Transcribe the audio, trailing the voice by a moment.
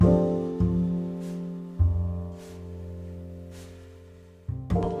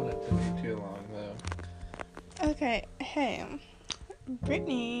Okay, hey,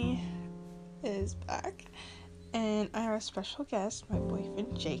 Brittany is back, and I have a special guest, my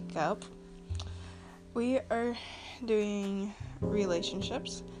boyfriend Jacob. We are doing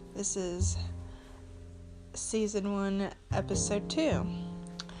relationships. This is season 1, episode 2.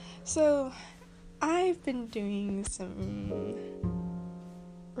 So, I've been doing some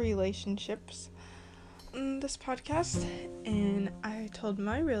relationships on this podcast, and I told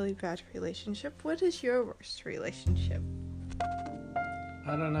my really bad relationship. What is your worst relationship?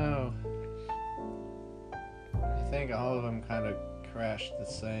 I don't know. I think all of them kind of crashed the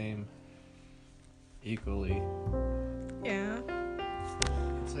same equally. Yeah.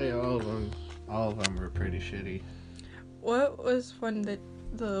 I'd say all of them were pretty shitty. What was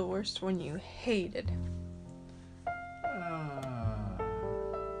the worst one you hated?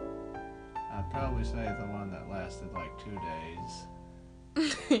 I'd probably say the one that lasted like 2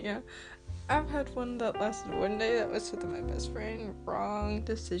 days. Yeah. I've had one that lasted 1 day that was with my best friend. Wrong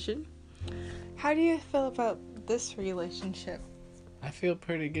decision. How do you feel about this relationship? I feel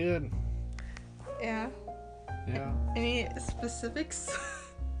pretty good. Yeah. Yeah. Any specifics?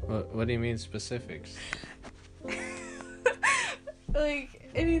 What do you mean specifics? Like,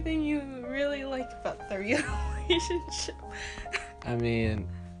 anything you really like about the relationship? I mean,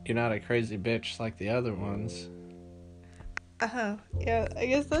 you're not a crazy bitch like the other ones. Yeah, I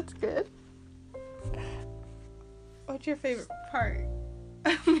guess that's good. What's your favorite part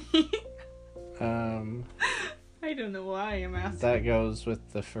of me? I don't know why I'm asking. That goes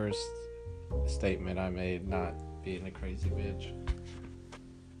with the first statement I made, not being a crazy bitch.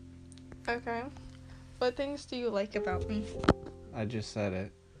 Okay. What things do you like about me? I just said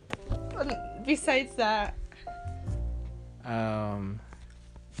it. Besides that.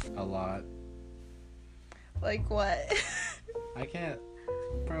 A lot. Like what? I can't,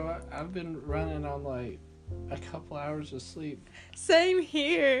 bro, I've been running on like a couple hours of sleep. Same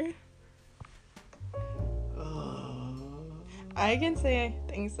here. I can say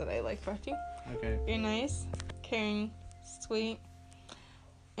things that I like about you. Okay. You're nice, caring, sweet,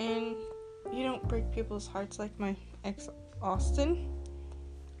 and you don't break people's hearts like my ex Austin.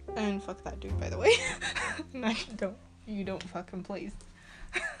 And fuck that dude, by the way. No, you don't fuck him, please.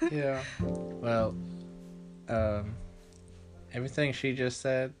 Yeah. Well, everything she just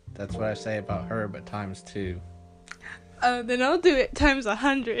said, that's what I say about her, but times 2. Then I'll do it times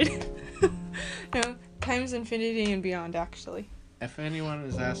 100. No, times infinity and beyond, actually. If anyone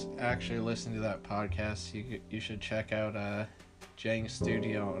is actually listening to that podcast, you should check out Jang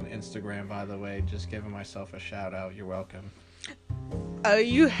Studio on Instagram, by the way. Just giving myself a shout out. You're welcome. Oh,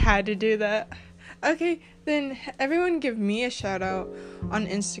 you had to do that. Okay, then everyone give me a shout out on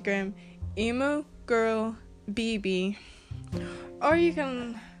Instagram, Emo Girl BB. Or you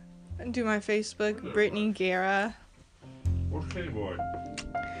can do my Facebook, Brittany Guerra. Okay, boy.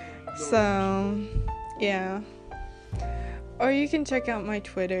 So, yeah. Or you can check out my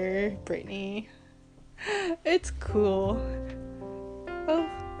Twitter, Brittany. It's cool.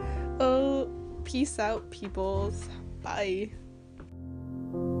 Oh, peace out, peoples. Bye.